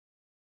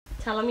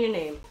Tell him your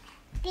name.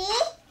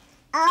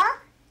 B-O-A-Y-D-E-N.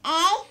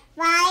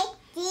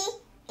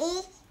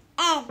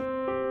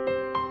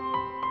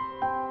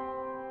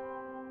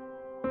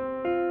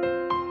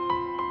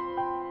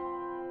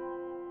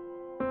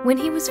 When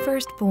he was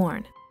first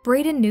born,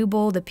 Brayden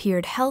Newbold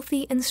appeared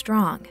healthy and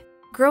strong.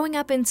 Growing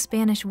up in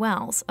Spanish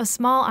Wells, a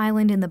small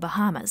island in the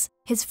Bahamas,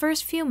 his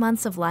first few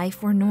months of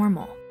life were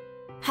normal.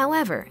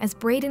 However, as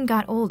Brayden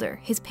got older,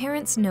 his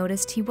parents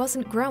noticed he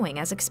wasn't growing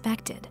as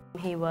expected.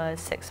 He was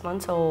 6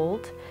 months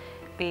old.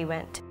 We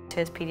went to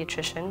his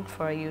pediatrician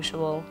for a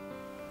usual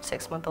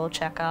 6-month-old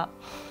checkup,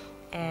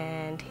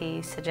 and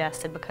he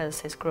suggested, because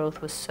his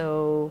growth was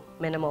so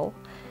minimal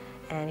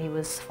and he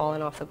was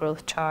falling off the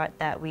growth chart,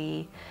 that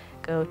we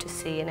go to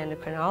see an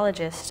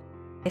endocrinologist.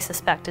 They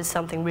suspected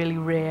something really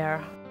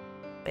rare.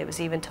 It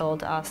was even told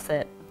to us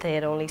that they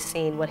had only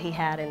seen what he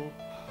had in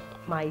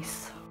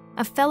mice.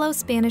 A fellow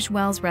Spanish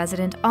Wells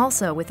resident,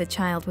 also with a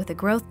child with a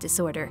growth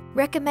disorder,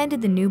 recommended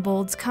the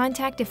Newbolds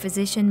contact a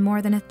physician more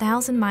than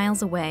 1,000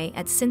 miles away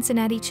at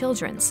Cincinnati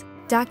Children's,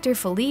 Dr.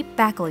 Philippe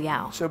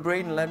Backeljauw. So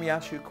Brayden, let me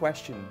ask you a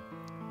question.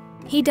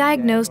 He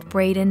diagnosed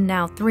Brayden,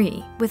 now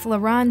 3, with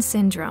Laron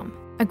syndrome,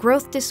 a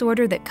growth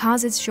disorder that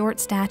causes short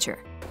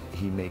stature.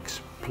 He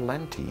makes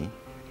plenty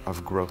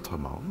of growth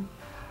hormone,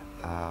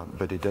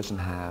 but it doesn't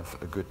have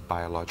a good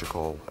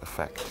biological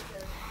effect.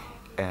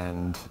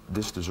 And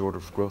this disorder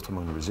of growth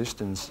hormone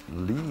resistance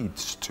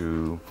leads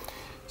to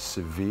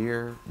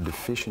severe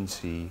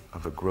deficiency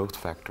of a growth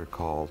factor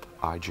called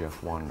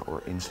IGF-1,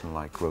 or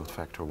Insulin-like growth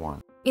factor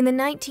 1. In the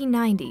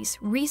 1990s,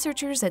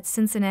 researchers at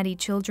Cincinnati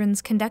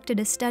Children's conducted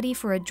a study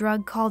for a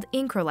drug called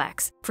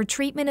Increlex for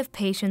treatment of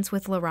patients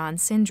with Laron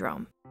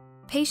syndrome.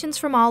 Patients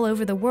from all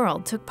over the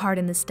world took part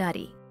in the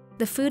study.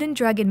 The Food and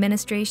Drug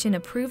Administration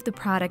approved the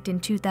product in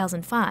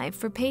 2005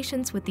 for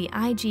patients with the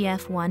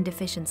IGF-1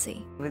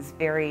 deficiency. It was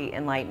very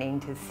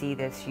enlightening to see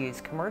this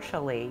used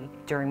commercially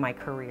during my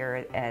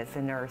career as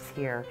a nurse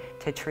here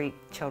to treat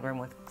children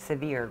with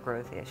severe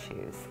growth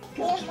issues.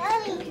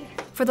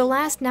 For the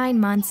last 9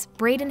 months,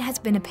 Brayden has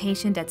been a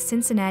patient at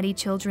Cincinnati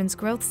Children's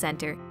Growth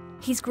Center.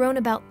 He's grown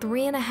about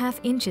 3.5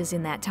 inches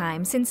in that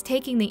time since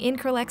taking the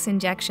Increlex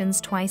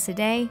injections twice a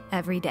day,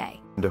 every day.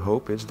 The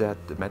hope is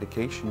that the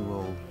medication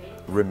will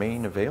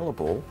remain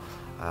available,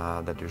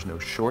 that there's no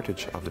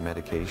shortage of the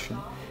medication,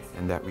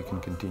 and that we can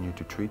continue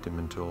to treat them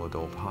until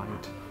adult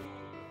height.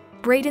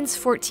 Brayden's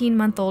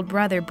 14-month-old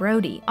brother,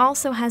 Brody,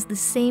 also has the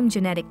same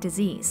genetic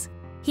disease.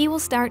 He will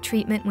start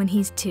treatment when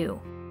he's 2.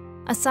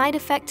 A side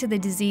effect to the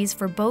disease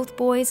for both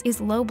boys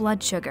is low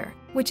blood sugar,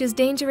 which is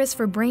dangerous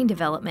for brain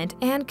development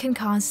and can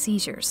cause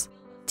seizures.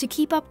 To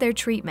keep up their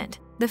treatment,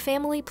 the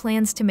family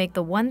plans to make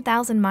the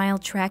 1,000-mile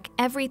trek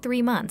every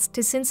 3 months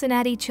to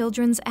Cincinnati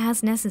Children's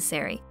as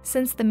necessary,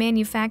 since the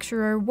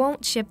manufacturer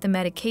won't ship the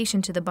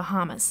medication to the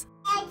Bahamas.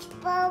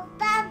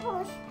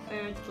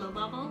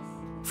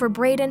 For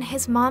Brayden,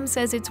 his mom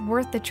says it's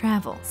worth the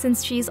travel,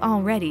 since she's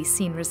already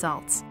seen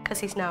results. Because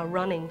he's now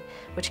running,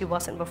 which he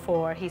wasn't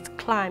before. He's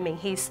climbing.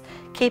 He's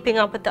keeping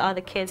up with the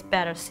other kids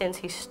better since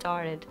he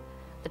started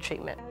the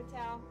treatment.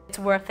 It's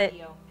worth it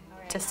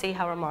to see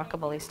how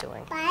remarkable he's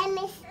doing. Bye,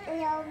 Miss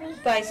Lovey.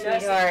 Bye,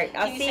 sweetheart.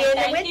 I'll see you in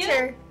the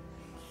winter.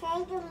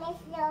 Thank you, Miss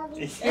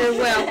Lovey. You're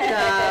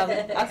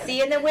welcome. I'll see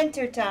you in the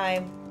winter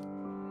time.